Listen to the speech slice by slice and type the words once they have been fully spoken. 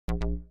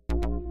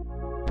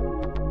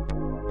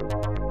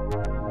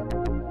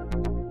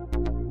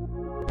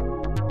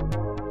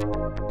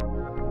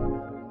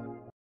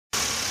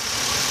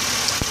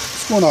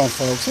going on,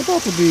 folks? I'm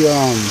about to be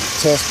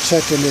test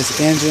checking this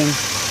engine.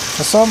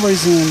 For some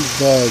reason,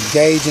 the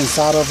gauge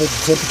inside of it,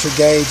 the temperature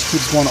gauge,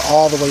 keeps going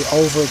all the way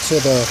over to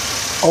the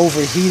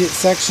overheated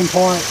section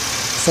part.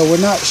 So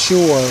we're not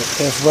sure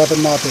if whether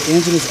or not the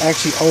engine is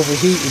actually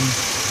overheating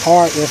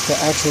or if the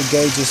actual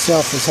gauge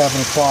itself is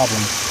having a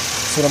problem.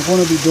 So what I'm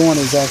going to be doing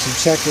is actually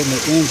checking the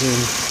engine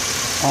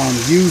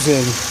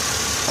using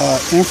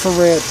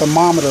infrared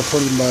thermometer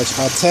pretty much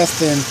by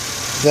testing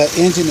the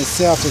engine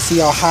itself to see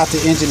how hot the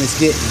engine is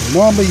getting.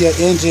 Normally your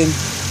engine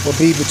will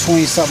be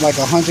between something like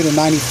 195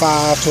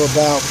 to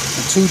about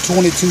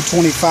 220,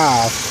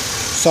 225.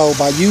 So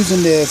by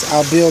using this,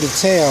 I'll be able to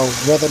tell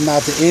whether or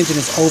not the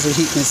engine is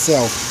overheating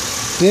itself.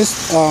 This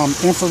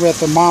infrared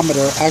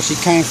thermometer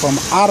actually came from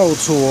Auto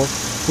Tool,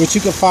 which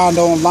you can find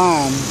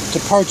online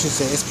to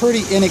purchase it. It's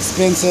pretty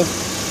inexpensive,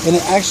 and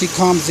it actually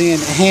comes in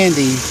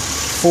handy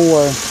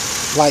for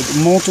like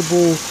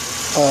multiple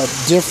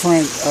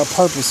different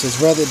purposes,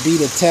 whether it be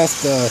to test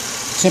the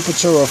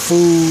temperature of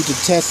food, to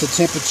test the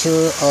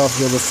temperature of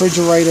your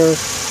refrigerator,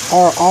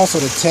 or also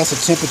to test the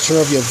temperature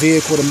of your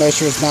vehicle to make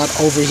sure it's not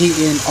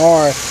overheating,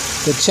 or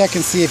to check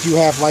and see if you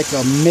have like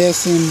a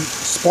missing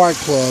spark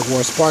plug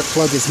or a spark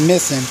plug is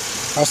missing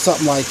or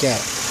something like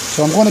that.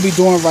 So I'm going to be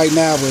doing right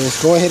now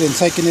is go ahead and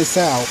taking this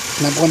out,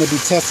 and I'm going to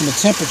be testing the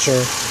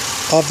temperature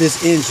of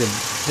this engine.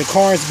 The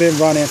car has been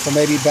running for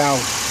maybe about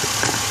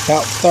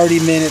 30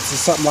 minutes or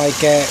something like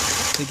that,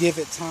 to give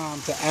it time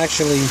to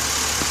actually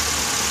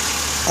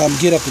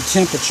get up the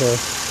temperature.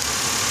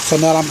 So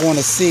now I'm going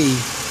to see.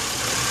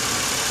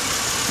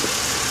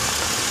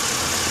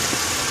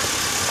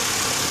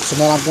 So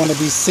now I'm going to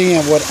be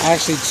seeing what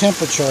actually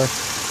temperature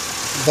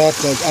that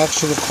the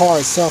actual car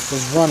itself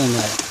is running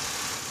at.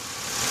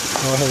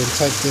 Go ahead and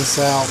take this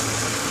out.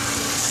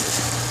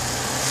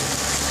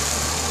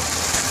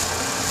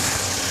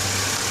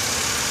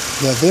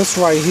 Yeah, this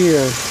right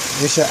here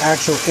is your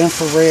actual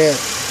infrared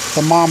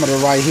thermometer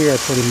right here,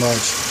 pretty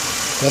much.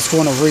 That's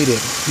going to read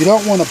it. You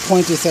don't want to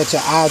point this at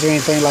your eyes or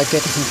anything like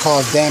that, because it can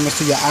cause damage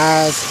to your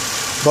eyes.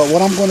 But what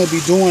I'm going to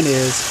be doing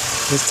is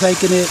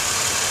taking it.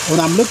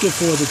 What I'm looking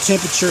for is a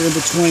temperature in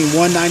between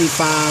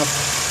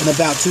 195 and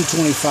about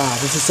 225.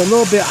 If it's a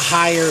little bit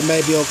higher,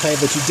 maybe okay,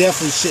 but you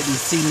definitely shouldn't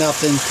see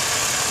nothing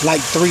like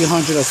 300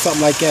 or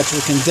something like that.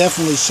 So it can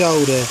definitely show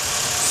that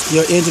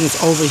your engine is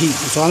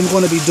overheating. So what I'm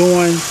going to be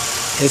doing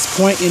is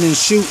pointing and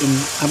shooting.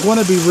 I'm going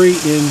to be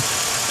reading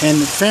in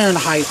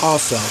Fahrenheit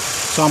also.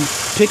 So I'm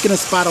picking a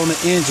spot on the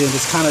engine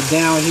that's kind of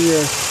down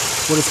here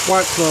where the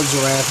spark plugs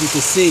are at, you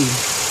can see.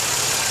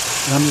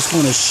 And I'm just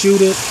going to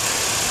shoot it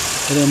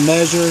and then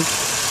measure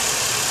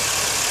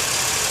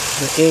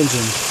the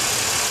engine.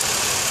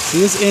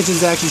 See, this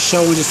engine's actually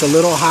showing just a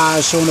little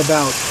high, showing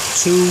about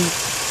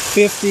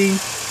 250.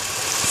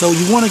 So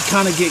you want to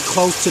kind of get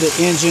close to the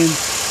engine,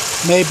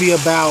 maybe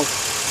about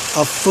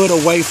a foot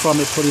away from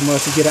it pretty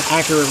much, to get an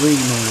accurate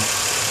reading on it.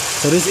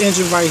 So this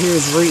engine right here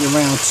is reading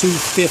around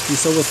 250.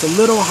 So it's a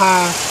little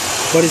high,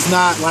 but it's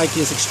not like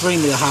it's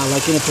extremely high,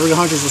 like in the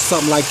 300s or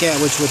something like that,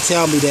 which would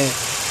tell me that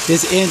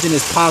this engine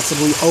is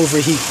possibly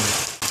overheating.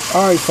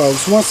 Alright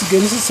folks, once again,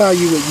 this is how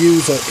you would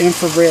use an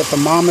infrared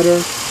thermometer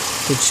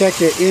to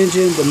check your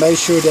engine to make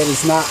sure that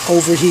it's not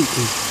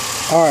overheating.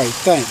 Alright,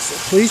 thanks.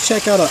 Please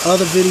check out our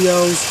other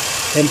videos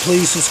and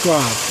please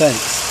subscribe.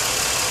 Thanks.